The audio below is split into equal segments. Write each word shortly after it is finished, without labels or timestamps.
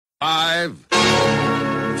5,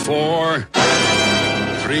 4,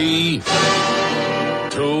 3,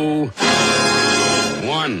 2,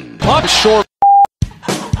 1. Puck short.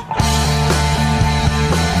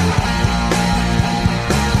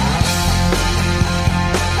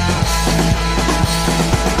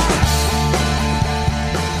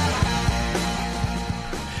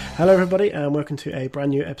 Hello everybody and welcome to a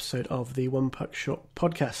brand new episode of the One Puck Shot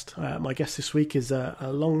podcast. My guest this week is a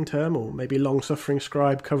long-term or maybe long-suffering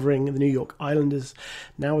scribe covering the New York Islanders,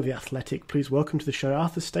 now with The Athletic. Please welcome to the show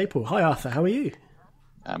Arthur Staple. Hi Arthur, how are you?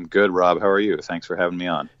 I'm good, Rob. How are you? Thanks for having me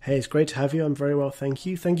on. Hey, it's great to have you. I'm very well, thank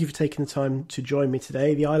you. Thank you for taking the time to join me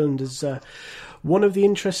today. The Islanders, one of the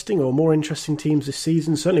interesting or more interesting teams this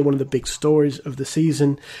season, certainly one of the big stories of the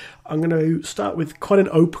season. I'm going to start with quite an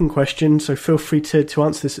open question, so feel free to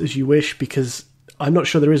answer this as you wish, because I'm not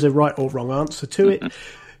sure there is a right or wrong answer to it.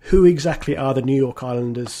 Who exactly are the New York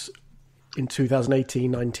Islanders in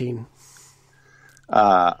 2018-19?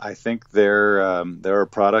 I think they're a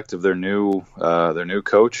product of their new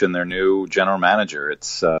coach and their new general manager.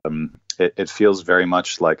 It feels very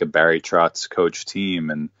much like a Barry Trotz coach team,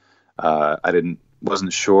 and I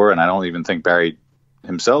wasn't sure, and I don't even think Barry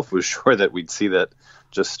himself was sure that we'd see that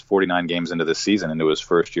just 49 games into the season, into his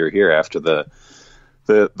first year here, after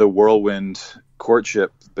the whirlwind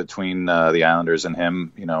courtship between the Islanders and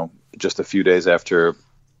him. You know, just a few days after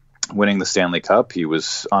winning the Stanley Cup, he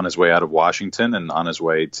was on his way out of Washington and on his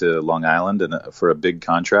way to Long Island for a big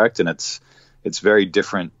contract, and it's very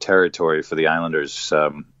different territory for the Islanders.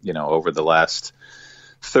 Over the last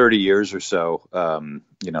 30 years or so,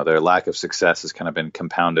 their lack of success has kind of been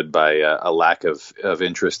compounded by a lack of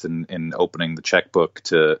interest in opening the checkbook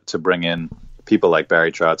to bring in people like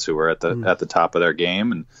Barry Trotz, who are at the top of their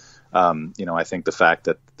game. And I think the fact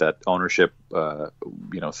that ownership,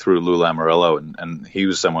 through Lou Lamoriello, and he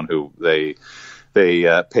was someone who they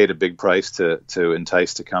paid a big price to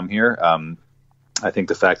entice to come here. I think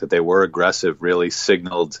the fact that they were aggressive really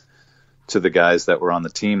signaled to the guys that were on the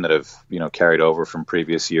team that have carried over from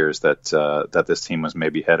previous years that this team was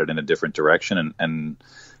maybe headed in a different direction, and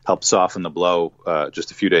helped soften the blow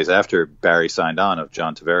just a few days after Barry signed on, of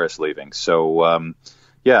John Tavares leaving. So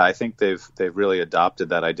I think they've really adopted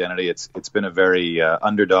that identity. It's been a very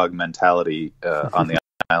underdog mentality on the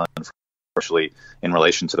island, especially in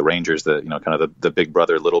relation to the Rangers, kind of the big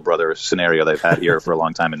brother little brother scenario they've had here for a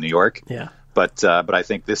long time in New York. Yeah. But I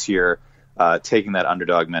think this year, taking that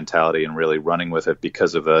underdog mentality and really running with it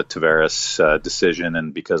because of the Tavares decision,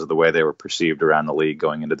 and because of the way they were perceived around the league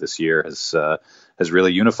going into this year, has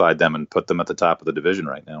really unified them and put them at the top of the division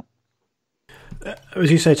right now. As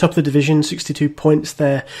you say, top of the division, 62 points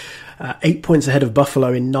there, 8 points ahead of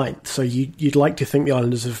Buffalo in ninth. So you'd like to think the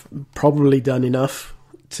Islanders have probably done enough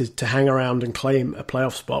to hang around and claim a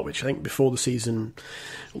playoff spot, which I think before the season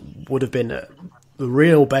would have been the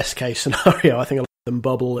real best case scenario. I think a lot of them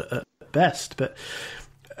bubble at best. But,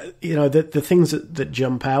 the things that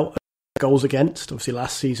jump out, goals against. Obviously,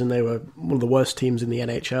 last season they were one of the worst teams in the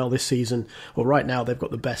NHL. This season, or right now, they've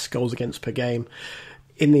got the best goals against per game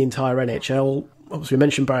in the entire NHL. Obviously, we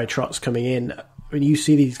mentioned Barry Trotz coming in. I mean, you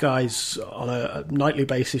see these guys on a nightly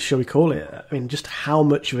basis, shall we call it? I mean, just how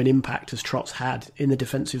much of an impact has Trotz had in the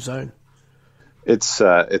defensive zone? It's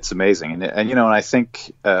amazing, and I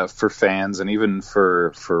think for fans and even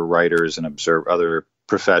for writers and other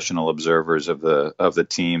professional observers of the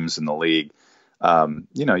teams in the league,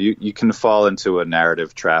 you can fall into a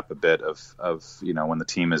narrative trap a bit of when the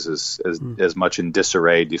team is as much in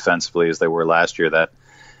disarray defensively as they were last year, that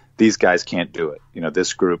these guys can't do it.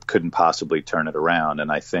 This group couldn't possibly turn it around.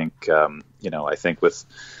 And I think, I think with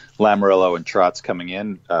Lamoriello and Trotz coming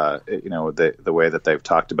in, the way that they've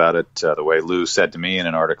talked about it, the way Lou said to me in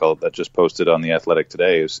an article that just posted on The Athletic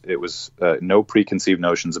today, it was no preconceived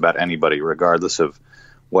notions about anybody, regardless of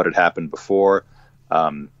what had happened before,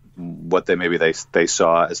 what they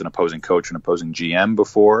saw as an opposing coach and opposing GM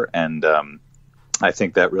before. And I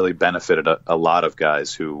think that really benefited a lot of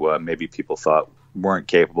guys who maybe people thought weren't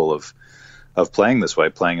capable of playing this way,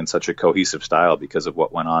 playing in such a cohesive style because of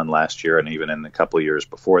what went on last year and even in a couple of years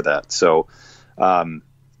before that. So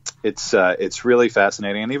it's really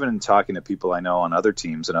fascinating. And even in talking to people I know on other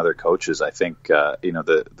teams and other coaches, I think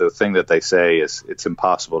the thing that they say is it's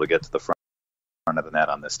impossible to get to the front of the net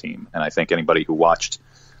on this team. And I think anybody who watched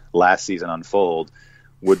last season unfold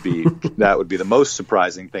would be the most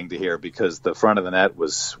surprising thing to hear, because the front of the net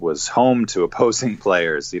was home to opposing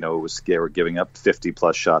players. They were giving up 50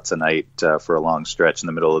 plus shots a night for a long stretch in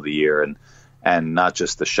the middle of the year, and not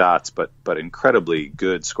just the shots, but incredibly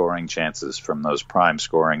good scoring chances from those prime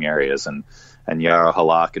scoring areas. And Jaro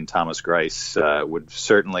Halak and Thomas Greiss would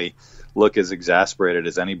certainly look as exasperated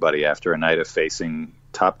as anybody after a night of facing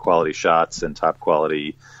top quality shots and top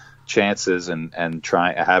quality chances and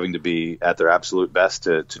having to be at their absolute best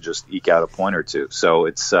to just eke out a point or two. So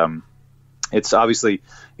it's obviously,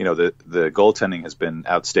 the goaltending has been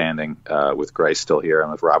outstanding with Greiss still here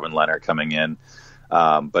and with Robin Lehner coming in.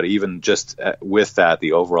 But even just with that,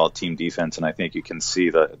 the overall team defense, and I think you can see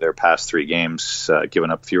their past 3 games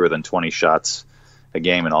giving up fewer than 20 shots a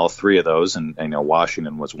game in all 3 of those. And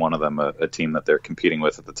Washington was one of them, a team that they're competing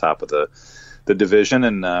with at the top of the division.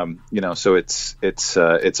 And, so it's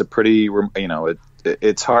a pretty,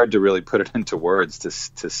 it's hard to really put it into words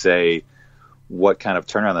to say what kind of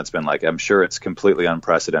turnaround that's been like. I'm sure it's completely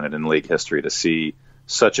unprecedented in league history to see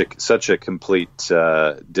such a complete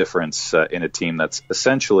difference in a team that's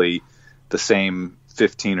essentially the same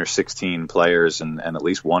 15 or 16 players and at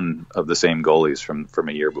least one of the same goalies from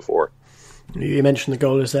a year before. You mentioned the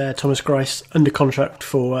goalers there. Thomas Greiss under contract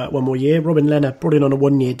for 1 more year. Robin Lehner brought in on a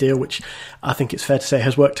 1-year deal, which I think it's fair to say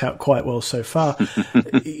has worked out quite well so far.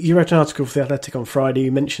 You wrote an article for The Athletic on Friday.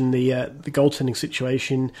 You mentioned the goaltending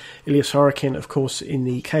situation. Ilya Sorokin, of course, in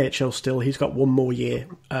the KHL still. He's got 1 more year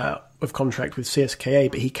of contract with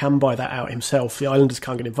CSKA, but he can buy that out himself. The Islanders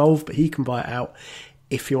can't get involved, but he can buy it out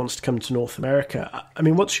if he wants to come to North America. I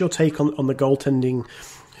mean, what's your take on the goaltending,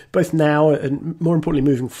 both now and more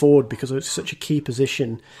importantly moving forward, because it's such a key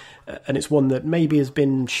position and it's one that maybe has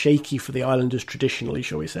been shaky for the Islanders traditionally,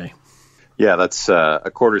 shall we say? Yeah, that's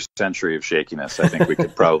a quarter century of shakiness, I think we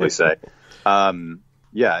could probably say.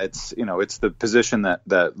 It's the position that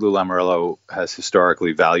Lou Lamoriello has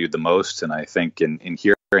historically valued the most, and I think in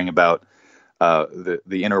hearing about the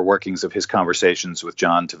inner workings of his conversations with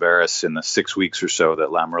John Tavares in the 6 weeks or so that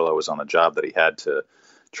Lamoriello was on the job, that he had to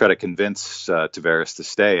try to convince Tavares to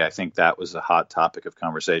stay. I think that was a hot topic of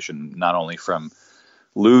conversation, not only from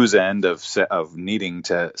Lou's end of needing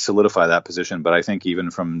to solidify that position, but I think even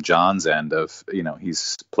from John's end of,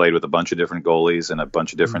 he's played with a bunch of different goalies and a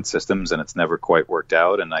bunch of different systems, and it's never quite worked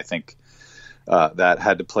out. And I think that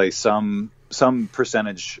had to play some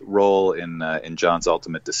percentage role in John's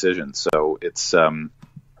ultimate decision. So it's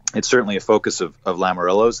certainly a focus of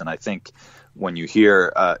Lamoriello's, and I think when you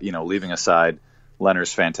hear, leaving aside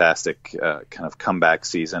Lehner's fantastic kind of comeback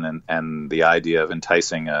season and the idea of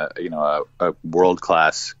enticing a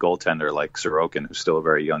world-class goaltender like Sorokin, who's still a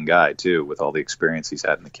very young guy too, with all the experience he's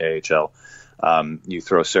had in the KHL. You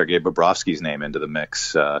throw Sergei Bobrovsky's name into the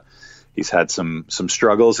mix. He's had some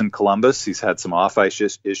struggles in Columbus. He's had some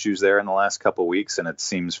off-ice issues there in the last couple of weeks, and it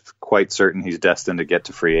seems quite certain he's destined to get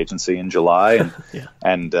to free agency in July. And yeah.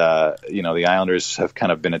 And the Islanders have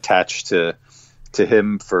kind of been attached to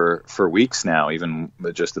him for weeks now, even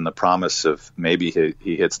just in the promise of maybe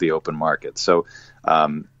he hits the open market. So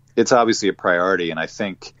it's obviously a priority, and I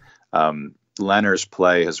think Lehner's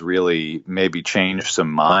play has really maybe changed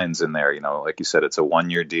some minds in there. Like you said, it's a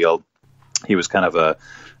 1-year deal. He was kind of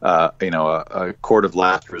a court of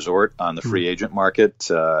last resort on the free agent market.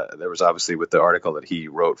 There was obviously, with the article that he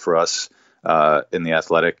wrote for us in The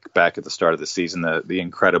Athletic back at the start of the season, the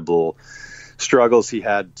incredible struggles he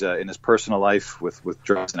had in his personal life with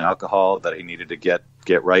drugs and alcohol that he needed to get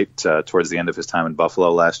right towards the end of his time in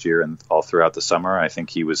Buffalo last year and all throughout the summer. I think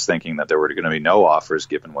he was thinking that there were going to be no offers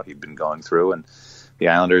given what he'd been going through, and the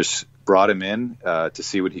Islanders brought him in to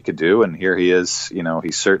see what he could do, and here he is.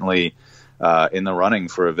 He's certainly in the running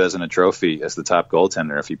for a Vezina Trophy as the top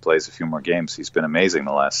goaltender if he plays a few more games. He's been amazing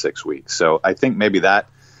the last 6 weeks. So I think maybe that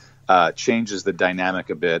changes the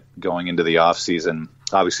dynamic a bit going into the offseason.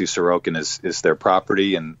 Obviously, Sorokin is their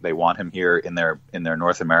property, and they want him here in their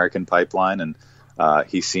North American pipeline, and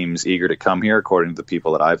he seems eager to come here, according to the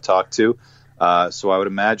people that I've talked to. So I would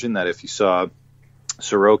imagine that if you saw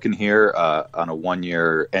Sorokin here on a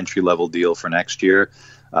 1-year entry-level deal for next year,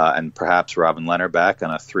 and perhaps Robin Lehner back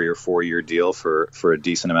on a 3 or 4 year deal for a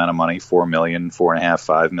decent amount of money, $4 million,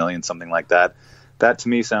 $4.5 million, something like that. That to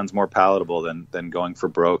me sounds more palatable than going for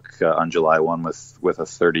broke on July 1 with a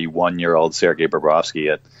 31-year-old Sergei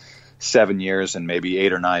Bobrovsky at 7 years and maybe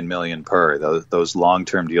 $8 or $9 million per. Those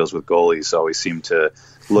long-term deals with goalies always seem to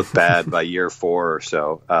look bad by year 4 or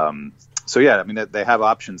so. So yeah, I mean, they have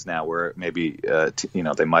options now where maybe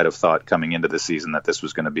they might have thought coming into the season that this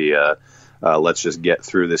was going to be let's just get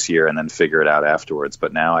through this year and then figure it out afterwards.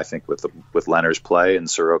 But now I think with Lehner's play and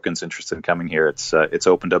Sorokin's interest in coming here, it's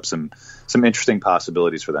opened up some interesting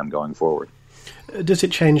possibilities for them going forward. Does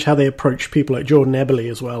it change how they approach people like Jordan Eberle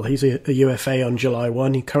as well? He's a UFA on July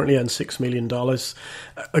 1. He currently earns $6 million.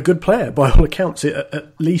 A good player by all accounts,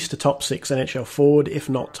 at least a top 6 NHL forward, if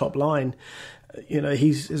not top line.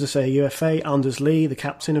 He's, as I say, a UFA. Anders Lee, the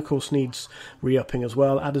captain, of course, needs re-upping as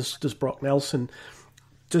well, as does Brock Nelson.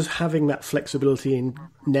 does having that flexibility in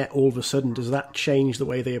net all of a sudden, does that change the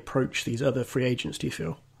way they approach these other free agents, do you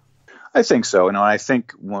feel? I think so. I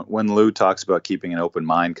think when Lou talks about keeping an open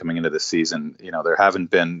mind coming into this season, there have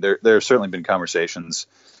certainly been conversations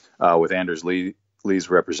with Lee's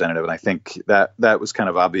representative, and I think that was kind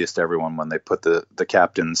of obvious to everyone when they put the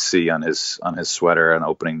captain's C on his sweater on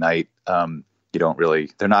opening night.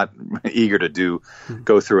 They're not eager to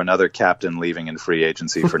go through another captain leaving in free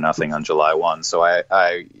agency for nothing on July 1. So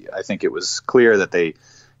I think it was clear that they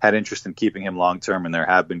had interest in keeping him long term, and there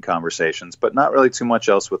have been conversations, but not really too much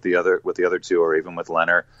else with the other two, or even with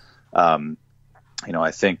Leonard.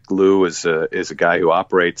 I think Lou is a guy who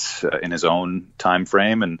operates in his own time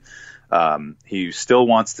frame, and he still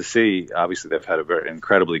wants to see. Obviously, they've had a very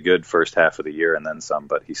incredibly good first half of the year and then some,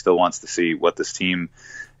 but he still wants to see what this team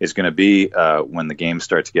is going to be when the games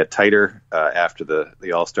start to get tighter after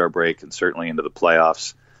the All-Star break, and certainly into the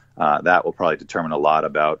playoffs. That will probably determine a lot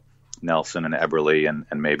about Nelson and Eberle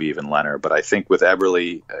and maybe even Leonard. But I think with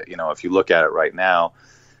Eberle, if you look at it right now,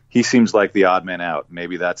 he seems like the odd man out.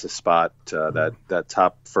 Maybe that's a spot that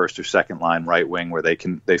top first or second line right wing where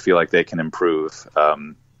they feel like they can improve.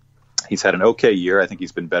 He's had an okay year. I think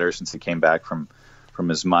he's been better since he came back from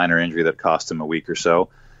his minor injury that cost him a week or so.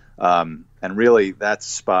 And really, that's a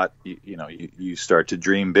spot you start to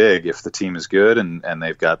dream big if the team is good and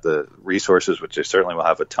they've got the resources, which they certainly will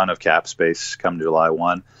have a ton of cap space come July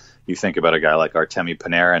 1. You think about a guy like Artemi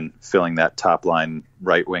Panarin filling that top line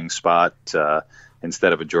right wing spot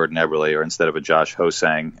instead of a Jordan Eberle or instead of a Josh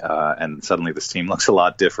Ho-Sang, and suddenly this team looks a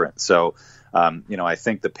lot different. So, I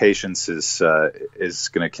think the patience is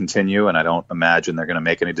going to continue, and I don't imagine they're going to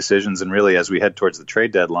make any decisions. And really, as we head towards the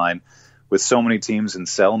trade deadline, with so many teams in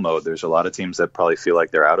sell mode, there's a lot of teams that probably feel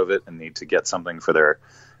like they're out of it and need to get something for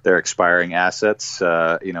their expiring assets.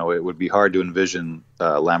 It would be hard to envision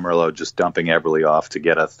Lamoriello just dumping Eberle off to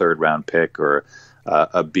get a third-round pick or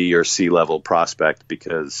a B or C level prospect,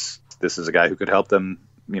 because this is a guy who could help them,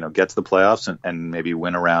 get to the playoffs and maybe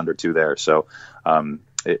win a round or two there. So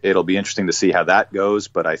it'll be interesting to see how that goes.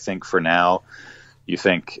 But I think for now, you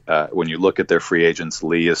think when you look at their free agents,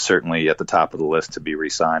 Lee is certainly at the top of the list to be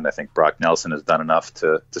re-signed. I think Brock Nelson has done enough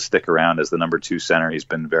to stick around as the number 2 center. He's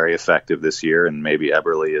been very effective this year, and maybe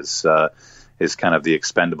Eberle is kind of the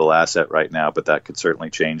expendable asset right now, but that could certainly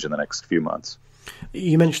change in the next few months.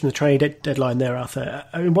 You mentioned the trade deadline there, Arthur.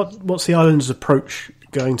 I mean, what's the Islanders' approach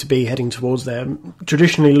going to be heading towards there?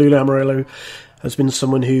 Traditionally, Lou Lamoriello has been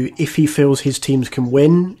someone who, if he feels his teams can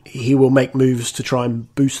win, he will make moves to try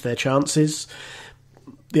and boost their chances.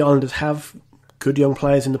 The Islanders have good young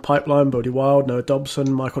players in the pipeline: Bodie Wild, Noah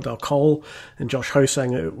Dobson, Michael Del Cole, and Josh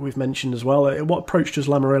Ho-Sang we've mentioned as well. What approach does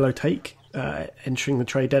Lamoriello take entering the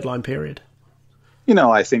trade deadline period?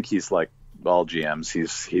 I think he's like all GMs.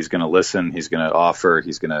 He's going to listen. He's going to offer.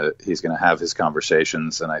 He's going to have his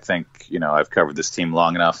conversations. And I think I've covered this team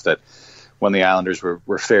long enough that when the Islanders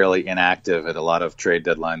were fairly inactive at a lot of trade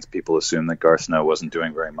deadlines, people assumed that Garth Snow wasn't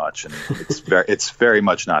doing very much, and it's very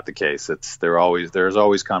much not the case. There's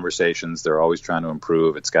always conversations. They're always trying to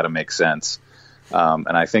improve. It's got to make sense. And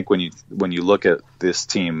I think when you look at this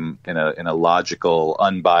team in a logical,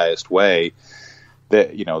 unbiased way,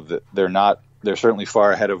 that they're certainly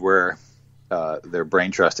far ahead of where their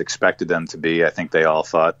brain trust expected them to be. I think they all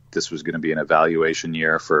thought this was going to be an evaluation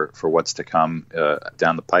year for what's to come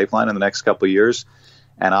down the pipeline in the next couple of years.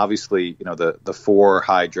 And obviously, the 4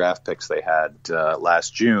 high draft picks they had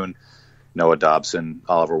last June, Noah Dobson,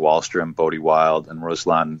 Oliver Wahlstrom, Bodie Wild, and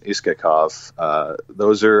Ruslan Iskakov,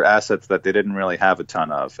 those are assets that they didn't really have a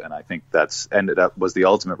ton of. And I think that's was the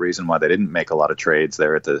ultimate reason why they didn't make a lot of trades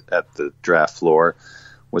there at the draft floor,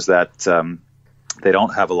 was that they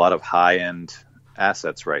don't have a lot of high-end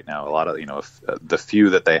assets right now. A lot of, the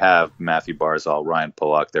few that they have, Matthew Barzal, Ryan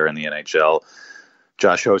Pollock, they're in the NHL.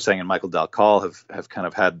 Josh Ho-Sang and Michael Del Cole have kind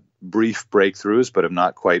of had brief breakthroughs, but have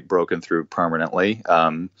not quite broken through permanently.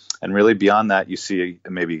 And really beyond that, you see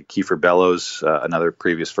maybe Kiefer Bellows, another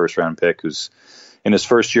previous first-round pick who's in his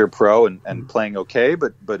first year pro and playing okay,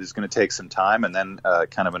 but is going to take some time. And then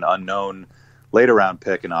kind of an unknown later round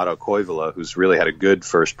pick in Otto Koivula, who's really had a good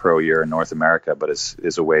first pro year in North America, but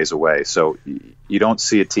is a ways away. So you don't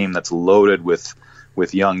see a team that's loaded with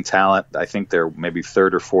young talent. I think they're maybe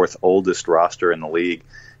 3rd or 4th oldest roster in the league.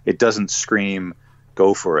 It doesn't scream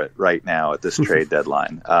go for it right now at this trade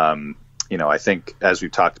deadline. I think, as we've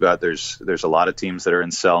talked about, there's a lot of teams that are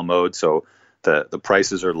in sell mode, so the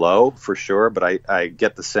prices are low for sure. But I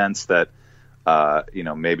get the sense that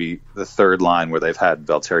maybe the third line, where they've had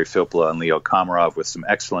Valtteri Filppula and Leo Komarov with some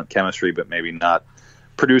excellent chemistry, but maybe not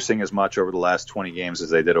producing as much over the last 20 games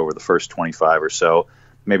as they did over the first 25 or so.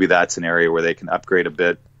 maybe that's an area where they can upgrade a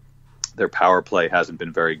bit. Their power play hasn't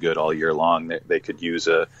been very good all year long. They could use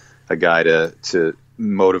a guy to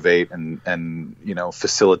motivate and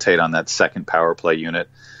facilitate on that second power play unit.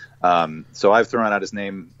 So I've thrown out his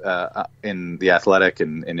name in The Athletic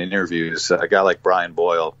and in interviews. A guy like Brian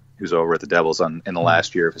Boyle, who's over at the Devils in the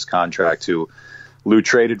last year of his contract, who Lou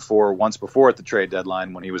traded for once before at the trade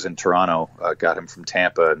deadline when he was in Toronto, got him from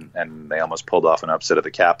Tampa, and they almost pulled off an upset of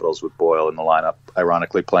the Capitals with Boyle in the lineup,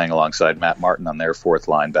 ironically playing alongside Matt Martin on their fourth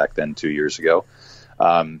line back then 2 years ago.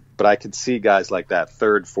 But I could see guys like that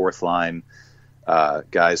third, fourth line,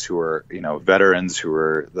 guys who are veterans, who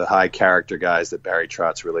are the high character guys that Barry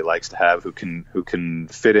Trotz really likes to have, who can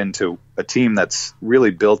fit into a team that's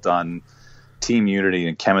really built on team unity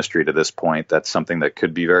and chemistry to this point. That's something that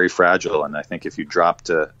could be very fragile. And I think if you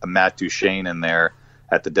dropped a Matt Duchene in there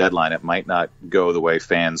at the deadline, it might not go the way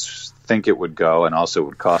fans think it would go, and also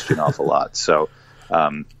would cost you an awful lot. So,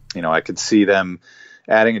 I could see them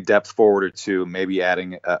adding a depth forward or two, maybe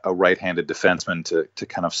adding a right-handed defenseman to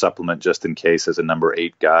kind of supplement just in case as a number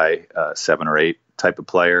 8 guy, 7 or 8 type of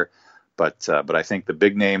player. But I think the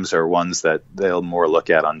big names are ones that they'll more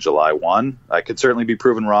look at on July 1. I could certainly be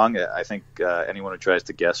proven wrong. I think anyone who tries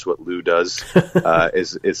to guess what Lou does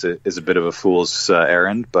is a bit of a fool's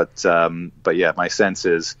errand. But yeah, my sense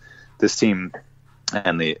is this team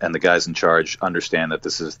and the guys in charge understand that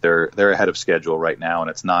they're ahead of schedule right now,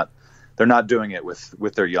 and they're not doing it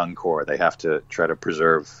with their young core. They have to try to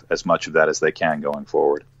preserve as much of that as they can going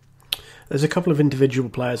forward. There's a couple of individual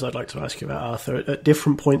players I'd like to ask you about, Arthur, at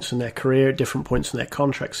different points in their career, at different points in their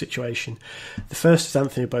contract situation. The first is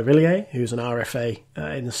Anthony Beauvillier, who's an RFA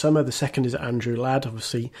in the summer. The second is Andrew Ladd,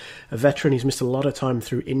 obviously a veteran. He's missed a lot of time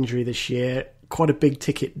through injury this year. Quite a big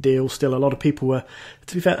ticket deal still. A lot of people were,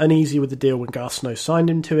 to be fair, uneasy with the deal when Garth Snow signed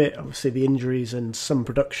him to it. Obviously the injuries and some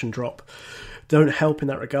production drop don't help in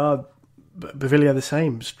that regard. Beauvillier the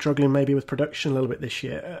same, struggling maybe with production a little bit this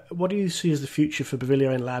year. What do you see as the future for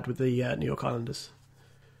Beauvillier and Ladd with the New York Islanders?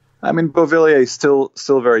 I mean, Beauvillier is still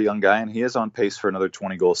a very young guy, and he is on pace for another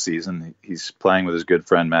 20-goal season. He's playing with his good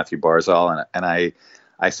friend Matthew Barzal, and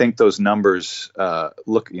I think those numbers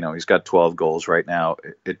look. He's got 12 goals right now.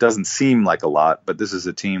 It doesn't seem like a lot, but this is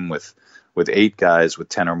a team with 8 guys with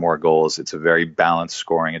 10 or more goals. It's a very balanced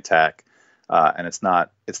scoring attack. And it's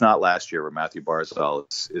not last year where Matthew Barzal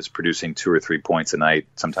is producing 2 or 3 points a night,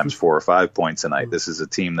 sometimes 4 or 5 points a night. This is a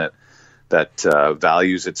team that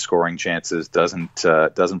values its scoring chances, doesn't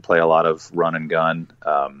play a lot of run and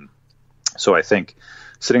gun. So I think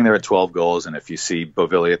sitting there at 12 goals, and if you see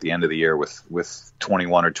Beauvillier at the end of the year with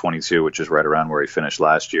 21 or 22, which is right around where he finished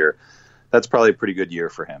last year, that's probably a pretty good year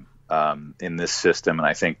for him in this system. And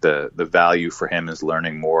I think the value for him is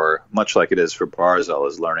learning more, much like it is for Barzal,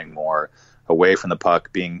 is learning more away from the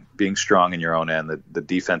puck, being strong in your own end, the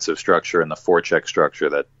defensive structure and the forecheck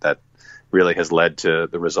structure that really has led to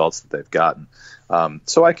the results that they've gotten.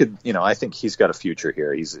 So I think he's got a future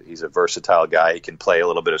here. He's a versatile guy. He can play a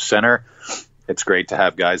little bit of center. It's great to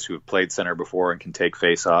have guys who have played center before and can take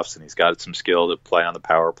face-offs, and he's got some skill to play on the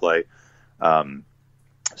power play.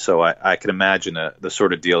 So I can imagine the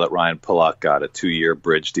sort of deal that Ryan Pulock got, a 2-year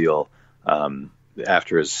bridge deal,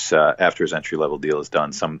 after his entry level deal is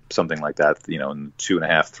done, something like that, in the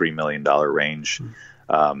 $2.5-3 million range.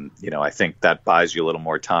 I think that buys you a little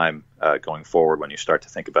more time going forward when you start to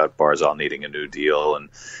think about Barzal needing a new deal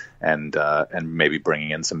and maybe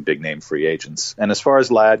bringing in some big name free agents. And as far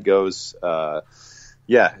as Ladd goes,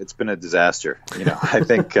 it's been a disaster. I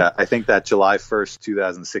think that July 1st,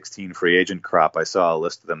 2016 free agent crop, I saw a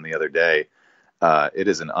list of them the other day. It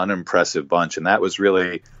is an unimpressive bunch, and that was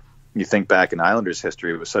really. You think back in Islanders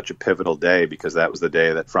history, it was such a pivotal day because that was the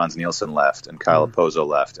day that Franz Nielsen left and Kyle Opozo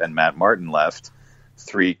left and Matt Martin left,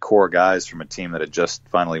 3 core guys from a team that had just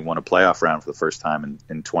finally won a playoff round for the first time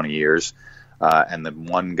in 20 years. And the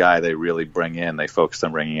one guy they really they focused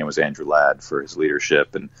on bringing in was Andrew Ladd for his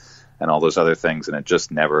leadership and all those other things, and it just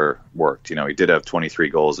never worked. He did have 23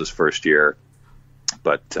 goals his first year,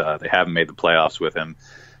 but they haven't made the playoffs with him.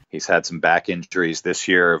 He's had some back injuries this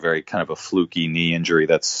year, a very kind of a fluky knee injury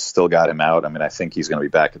that's still got him out. I mean, I think he's going to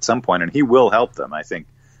be back at some point, and he will help them. I think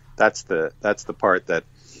that's the part that,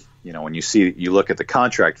 when you look at the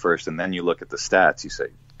contract first and then you look at the stats, you say,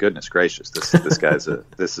 goodness gracious, this guy's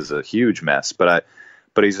this is a huge mess. But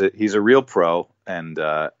he's a real pro, and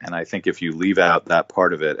I think if you leave out that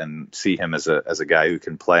part of it and see him as a guy who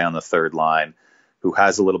can play on the third line, who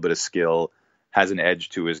has a little bit of skill, has an edge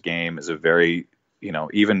to his game, is a very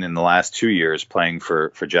even in the last 2 years playing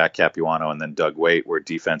for Jack Capuano and then Doug Waite, where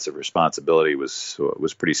defensive responsibility was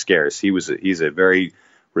pretty scarce. He's a very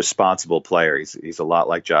responsible player. He's a lot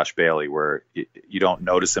like Josh Bailey, where you don't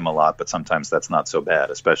notice him a lot, but sometimes that's not so bad,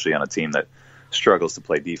 especially on a team that struggles to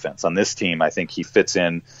play defense. On this team, I think he fits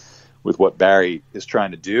in with what Barry is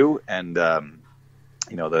trying to do, and the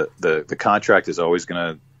contract is always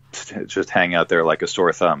going to just hang out there like a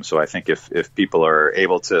sore thumb. So I think if people are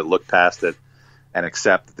able to look past it and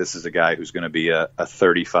accept that this is a guy who's going to be a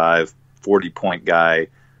 35, 40-point guy,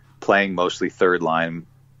 playing mostly third line,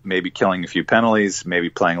 maybe killing a few penalties, maybe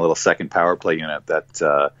playing a little second power play unit, that's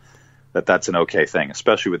an okay thing,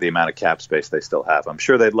 especially with the amount of cap space they still have. I'm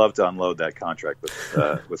sure they'd love to unload that contract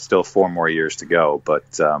with still 4 more years to go,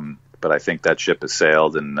 but I think that ship has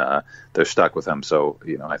sailed, and they're stuck with him. So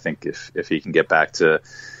I think if he can get back to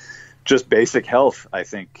just basic health, I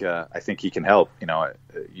think he can help.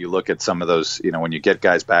 You look at some of those, when you get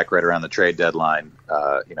guys back right around the trade deadline,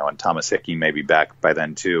 and Thomas Hickey may be back by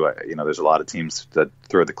then too. There's a lot of teams that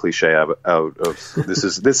throw the cliche out of this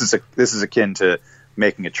is akin to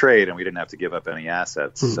making a trade, and we didn't have to give up any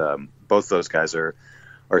assets. Both those guys are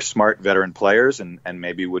smart veteran players, and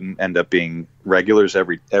maybe wouldn't end up being regulars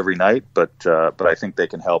every night, but I think they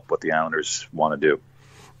can help what the Islanders want to do.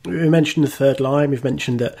 We mentioned the third line. We've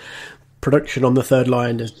mentioned that production on the third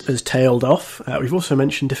line has tailed off. We've also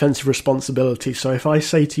mentioned defensive responsibility. So if I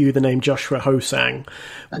say to you the name Joshua Ho-Sang,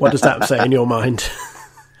 what does that say in your mind?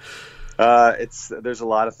 There's a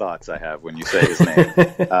lot of thoughts I have when you say his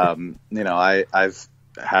name. I've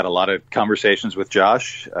had a lot of conversations with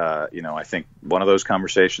Josh. I think one of those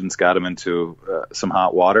conversations got him into some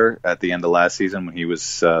hot water at the end of last season when he was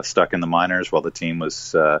stuck in the minors while the team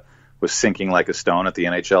was sinking like a stone at the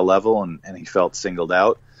NHL level, and he felt singled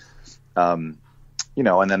out. And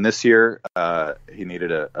then this year he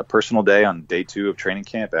needed a personal day on day 2 of training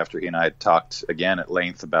camp after he and I had talked again at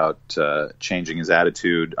length about changing his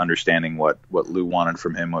attitude, understanding what Lou wanted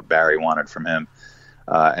from him, what Barry wanted from him,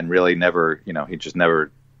 and really never, he just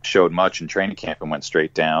never showed much in training camp and went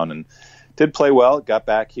straight down and did play well, got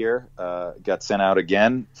back here, got sent out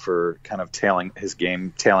again for kind of tailing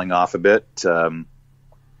off a bit.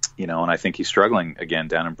 And I think he's struggling again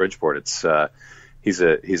down in Bridgeport. It's he's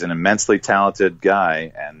an immensely talented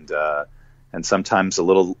guy, and sometimes a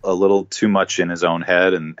little too much in his own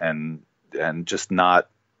head, and just not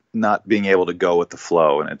being able to go with the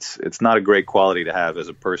flow. And it's not a great quality to have as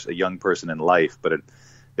a young person in life, but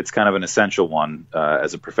it's kind of an essential one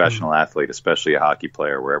as a professional athlete, especially a hockey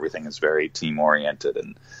player, where everything is very team oriented.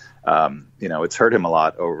 And it's hurt him a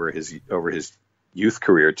lot over his youth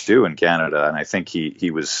career too in Canada, and I think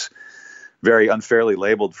he was very unfairly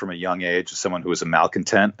labeled from a young age as someone who was a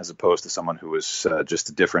malcontent as opposed to someone who was just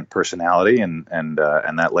a different personality, and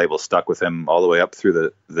that label stuck with him all the way up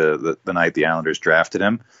through the night the Islanders drafted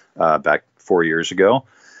him back 4 years ago.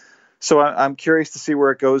 So I'm curious to see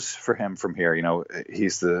where it goes for him from here.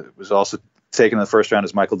 Was also taken in the first round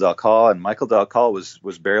as Michael Del Call, and Michael Del Call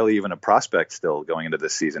was barely even a prospect still going into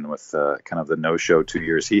this season with kind of the no-show 2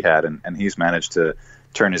 years he had, and he's managed to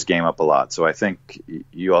turn his game up a lot. So I think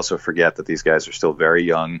you also forget that these guys are still very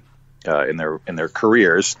young in their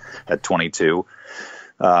careers at 22.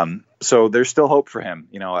 So there's still hope for him.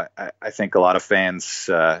 I think a lot of fans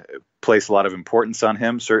place a lot of importance on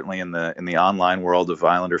him, certainly in the online world of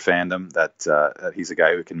Islander fandom, that he's a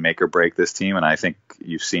guy who can make or break this team. And I think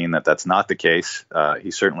you've seen that that's not the case.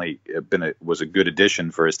 He certainly was a good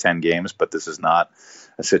addition for his 10 games, but this is not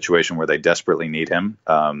a situation where they desperately need him.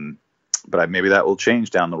 But maybe that will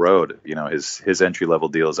change down the road. His entry level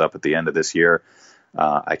deal is up at the end of this year.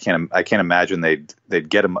 I can't imagine they'd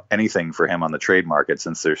get him anything for him on the trade market,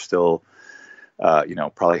 since there's still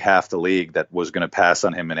probably half the league that was going to pass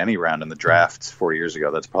on him in any round in the draft 4 years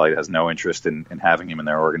ago. That's probably has no interest in having him in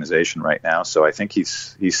their organization right now. So I think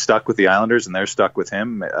he's stuck with the Islanders, and they're stuck with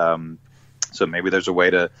him. So maybe there's a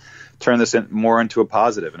way to turn this more into a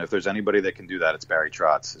positive. And if there's anybody that can do that, it's Barry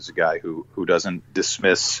Trotz. He's a guy who doesn't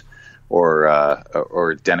dismiss or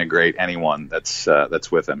denigrate anyone that's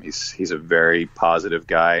with him. He's a very positive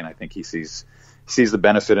guy, and I think he sees the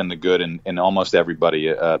benefit and the good in almost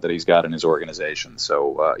everybody that he's got in his organization.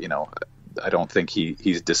 So I don't think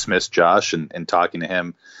he's dismissed Josh, and talking to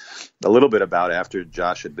him a little bit about after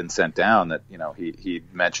Josh had been sent down, that he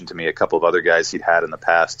mentioned to me a couple of other guys he'd had in the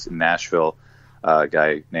past in Nashville. A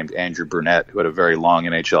guy named Andrew Brunette, who had a very long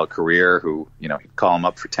NHL career, who, he'd call him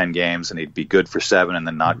up for 10 games and he'd be good for 7 and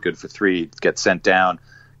then not good for 3. He'd get sent down,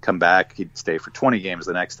 come back, he'd stay for 20 games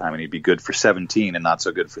the next time, and he'd be good for 17 and not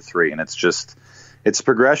so good for 3. And it's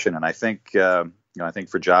progression. And I think, I think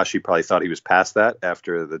for Josh, he probably thought he was past that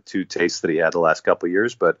after the 2 tastes that he had the last couple of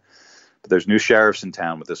years. But But there's new sheriffs in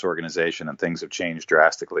town with this organization, and things have changed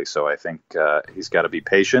drastically. So I think he's got to be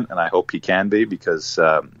patient, and I hope he can be, because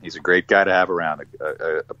he's a great guy to have around,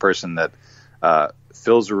 a person that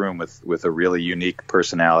fills a room with a really unique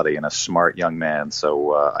personality and a smart young man.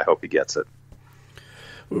 So I hope he gets it.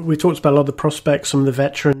 We talked about a lot of the prospects, some of the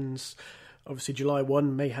veterans. Obviously, July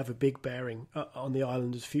 1 may have a big bearing on the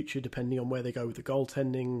Islanders' future, depending on where they go with the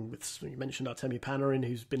goaltending. You mentioned Artemi Panarin,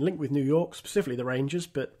 who's been linked with New York, specifically the Rangers,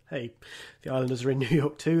 but hey, the Islanders are in New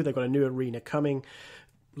York too. They've got a new arena coming.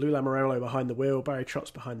 Lou Lamoriello behind the wheel, Barry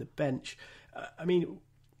Trotz behind the bench.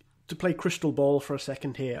 To play crystal ball for a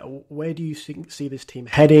second here, where do you see this team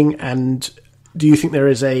heading, and do you think there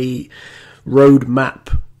is a road map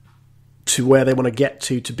to where they want to get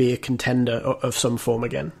to be a contender of some form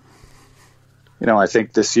again? I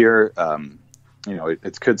think this year,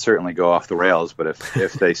 it could certainly go off the rails, but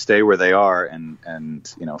if they stay where they are and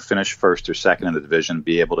finish first or second in the division,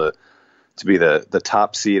 be able to be the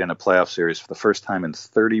top seed in a playoff series for the first time in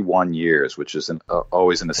 31 years, which is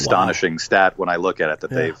always an astonishing stat when I look at it,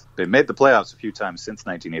 that they've made the playoffs a few times since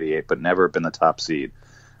 1988, but never been the top seed.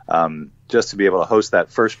 Just to be able to host that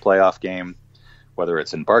first playoff game, whether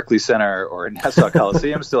it's in Barclays Center or in Nassau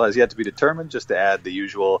Coliseum, still has yet to be determined, just to add the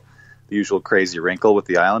usual crazy wrinkle with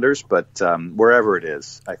the Islanders. But wherever it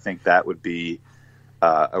is, I think that would be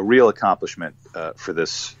a real accomplishment for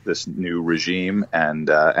this new regime,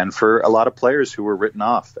 and for a lot of players who were written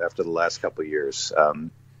off after the last couple of years.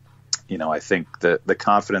 I think the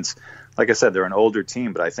confidence, like I said, they're an older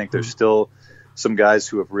team, but I think there's still some guys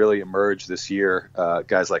who have really emerged this year.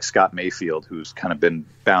 Guys like Scott Mayfield, who's kind of been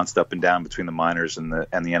bounced up and down between the minors and the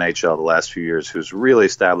NHL the last few years, who's really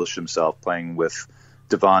established himself playing with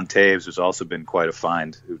Devon Taves, who's also been quite a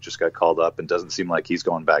find, who just got called up and doesn't seem like he's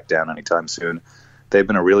going back down anytime soon. They've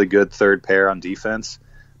been a really good third pair on defense,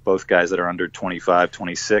 both guys that are under 25,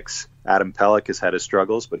 26. Adam Pelech has had his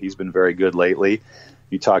struggles, but he's been very good lately.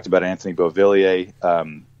 You talked about Anthony Beauvillier.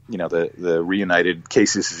 The reunited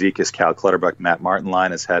Casey Cizikas, Cal Clutterbuck, Matt Martin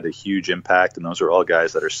line has had a huge impact, and those are all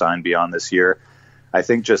guys that are signed beyond this year. I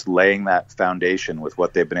think just laying that foundation with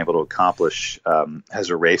what they've been able to accomplish has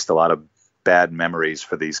erased a lot of bad memories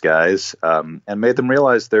for these guys, and made them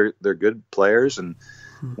realize they're good players, and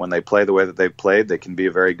when they play the way that they've played, they can be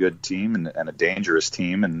a very good team and a dangerous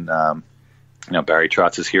team. And Barry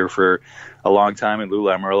Trotz is here for a long time, and Lou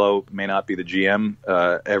Lamoriello may not be the GM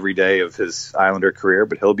every day of his Islander career,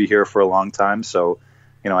 but he'll be here for a long time. So,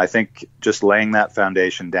 I think just laying that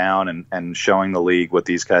foundation down and showing the league what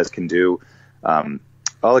these guys can do.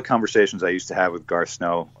 All the conversations I used to have with Garth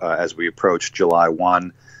Snow as we approached July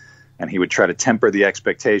 1, and he would try to temper the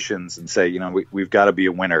expectations and say, we've got to be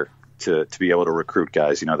a winner to be able to recruit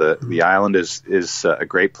guys. The island is a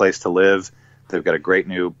great place to live. They've got a great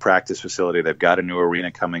new practice facility. They've got a new arena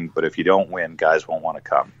coming, but if you don't win, guys won't want to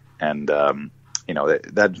come. And,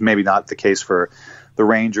 that's maybe not the case for the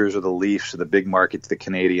Rangers or the Leafs or the big markets, the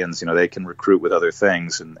Canadians. They can recruit with other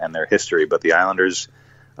things and their history, but the Islanders,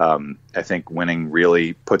 I think winning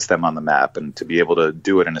really puts them on the map, and to be able to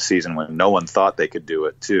do it in a season when no one thought they could do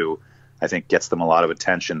it too, I think gets them a lot of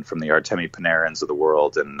attention from the Artemi Panarins of the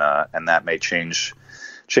world, and that may change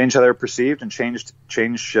how they're perceived and change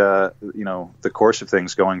the course of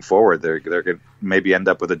things going forward. They're going to maybe end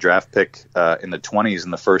up with a draft pick in the 20s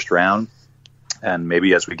in the first round, and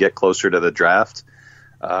maybe as we get closer to the draft,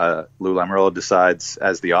 Lou Lamoriello decides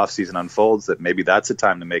as the offseason unfolds that maybe that's a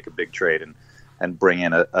time to make a big trade and bring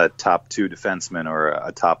in a top 2 defenseman or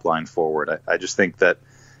a top line forward. I just think that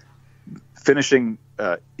finishing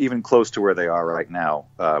even close to where they are right now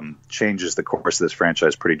changes the course of this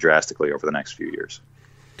franchise pretty drastically over the next few years.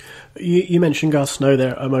 You mentioned Garth Snow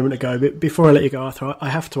there a moment ago, but before I let you go, Arthur, I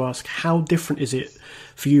have to ask, how different is it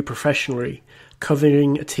for you professionally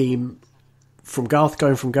covering a team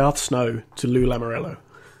going from Garth Snow to Lou Lamoriello?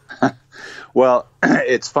 Well,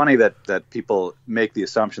 it's funny that people make the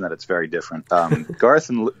assumption that it's very different. Garth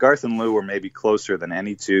and Lou were maybe closer than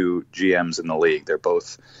any two GMs in the league. They're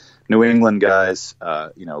both New England guys.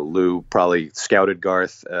 Lou probably scouted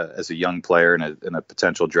Garth as a young player and a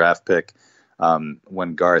potential draft pick.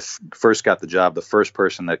 When Garth first got the job, the first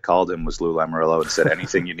person that called him was Lou Lamoriello and said,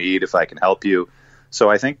 "Anything you need, if I can help you." So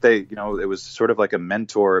I think it was sort of like a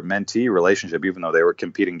mentor-mentee relationship, even though they were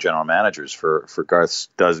competing general managers for Garth's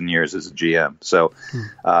dozen years as a GM. So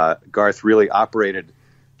Garth really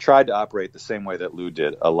tried to operate the same way that Lou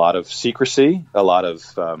did. A lot of secrecy, a lot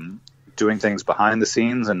of doing things behind the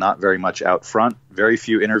scenes and not very much out front. Very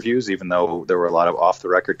few interviews, even though there were a lot of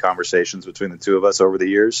off-the-record conversations between the two of us over the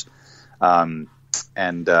years. The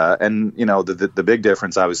big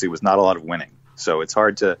difference, obviously, was not a lot of winning. So it's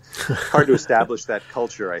hard to establish that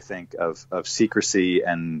culture, I think, of secrecy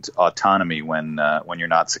and autonomy when you're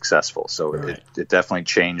not successful. So right. it definitely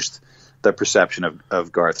changed the perception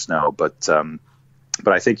of Garth Snow. But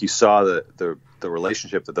I think you saw the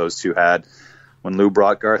relationship that those two had when Lou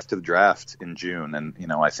brought Garth to the draft in June. And,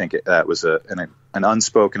 I think that was an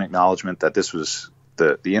unspoken acknowledgement that this was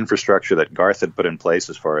the infrastructure that Garth had put in place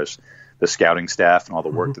as far as the scouting staff and all the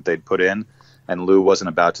work that they'd put in, and Lou wasn't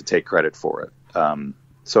about to take credit for it.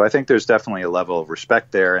 So I think there's definitely a level of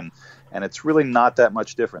respect there, and it's really not that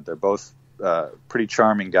much different. They're both pretty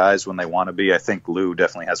charming guys when they want to be. I think Lou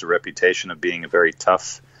definitely has a reputation of being a very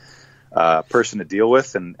tough person to deal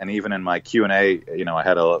with, and even in my Q&A, I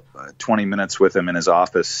had 20 minutes with him in his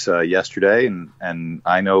office yesterday, and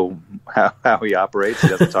I know how he operates. He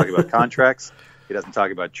doesn't talk about contracts. He doesn't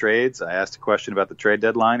talk about trades. I asked a question about the trade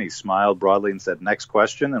deadline. He smiled broadly and said, "Next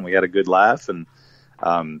question," and we had a good laugh. And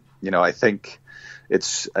I think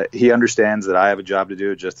he understands that I have a job to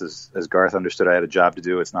do, just as Garth understood I had a job to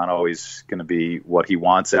do. It's not always going to be what he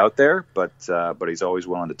wants out there, but he's always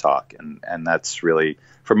willing to talk, and that's really,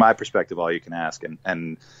 from my perspective, all you can ask.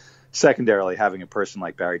 And secondarily, having a person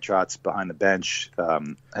like Barry Trotz behind the bench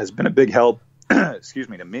has been a big help,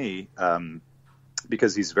 to me.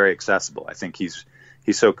 Because he's very accessible. I think he's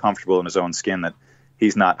so comfortable in his own skin that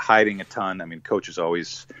he's not hiding a ton. I mean, coaches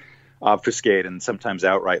always obfuscate and sometimes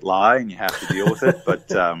outright lie, and you have to deal with it.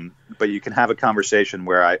 But you can have a conversation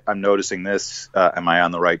where I'm noticing this. Am I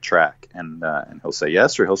on the right track? And he'll say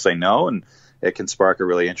yes, or he'll say no, and it can spark a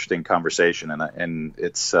really interesting conversation. And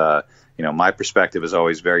it's my perspective is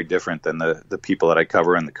always very different than the people that I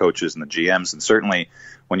cover and the coaches and the GMs, and certainly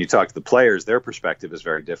when you talk to the players, their perspective is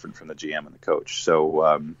very different from the GM and the coach.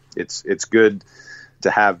 So it's good to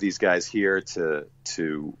have these guys here to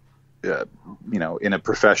in a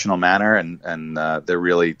professional manner, and there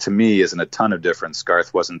really, to me, isn't a ton of difference.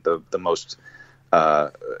 Garth wasn't the most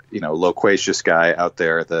loquacious guy out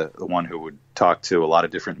there, the one who would talk to a lot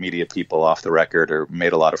of different media people off the record or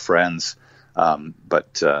made a lot of friends.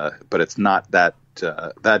 But it's not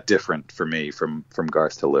that different for me from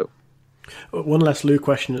Garth to Lou. One last Lou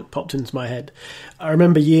question that popped into my head. I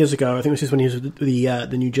remember years ago, I think this is when he was with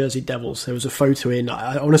the New Jersey Devils, there was a photo in,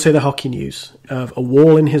 I want to say the Hockey News, of a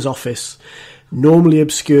wall in his office, normally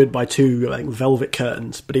obscured by two velvet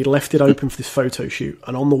curtains, but he left it open for this photo shoot,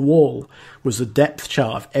 and on the wall was the depth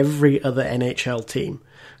chart of every other NHL team.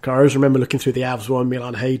 I always remember looking through the Avs one,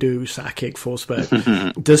 Milan Hajduk, Sakic,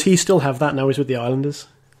 Forsberg. Does he still have that now he's with the Islanders?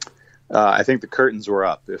 I think the curtains were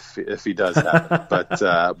up if he does have it. But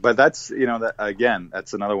that's,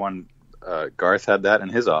 that's another one. Garth had that in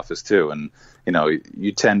his office too. And,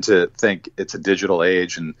 you tend to think it's a digital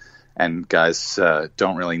age and guys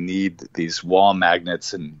don't really need these wall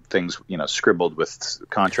magnets and things, scribbled with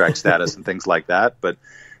contract status and things like that. But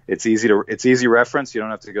it's easy reference. You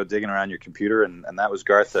don't have to go digging around your computer. And that was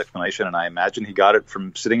Garth's explanation. And I imagine he got it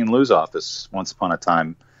from sitting in Lou's office once upon a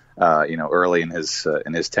time. Early in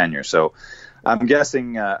his tenure. So I'm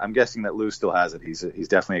guessing that Lou still has it. He's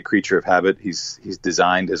definitely a creature of habit. He's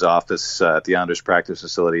designed his office at the Islanders practice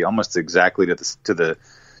facility almost exactly to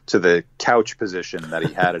the couch position that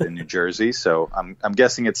he had it in New Jersey. So I'm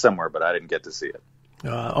guessing it's somewhere, but I didn't get to see it.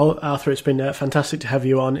 Arthur, it's been fantastic to have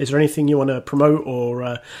you on. Is there anything you want to promote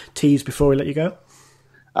or tease before we let you go?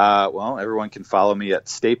 Well, everyone can follow me at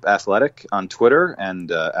Stape Athletic on Twitter and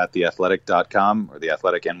at theathletic.com or the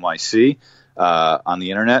Athletic NYC on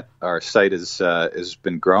the internet. Our site has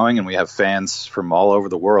been growing, and we have fans from all over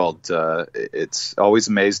the world. It's always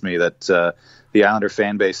amazed me that the Islander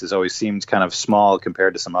fan base has always seemed kind of small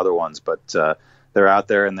compared to some other ones, but they're out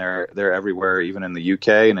there and they're everywhere, even in the UK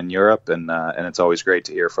and in Europe, and it's always great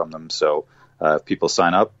to hear from them. So. If people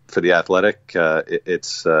sign up for The Athletic,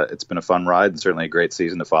 it's been a fun ride and certainly a great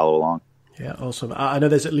season to follow along. Yeah, awesome. I know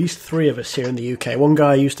there's at least 3 of us here in the UK. One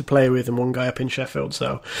guy I used to play with and one guy up in Sheffield,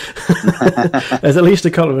 so there's at least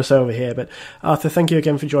a couple of us over here. But Arthur, thank you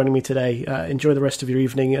again for joining me today. Enjoy the rest of your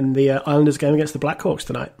evening and the Islanders game against the Blackhawks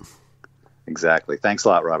tonight. Exactly. Thanks a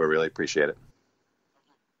lot, Rob. I really appreciate it.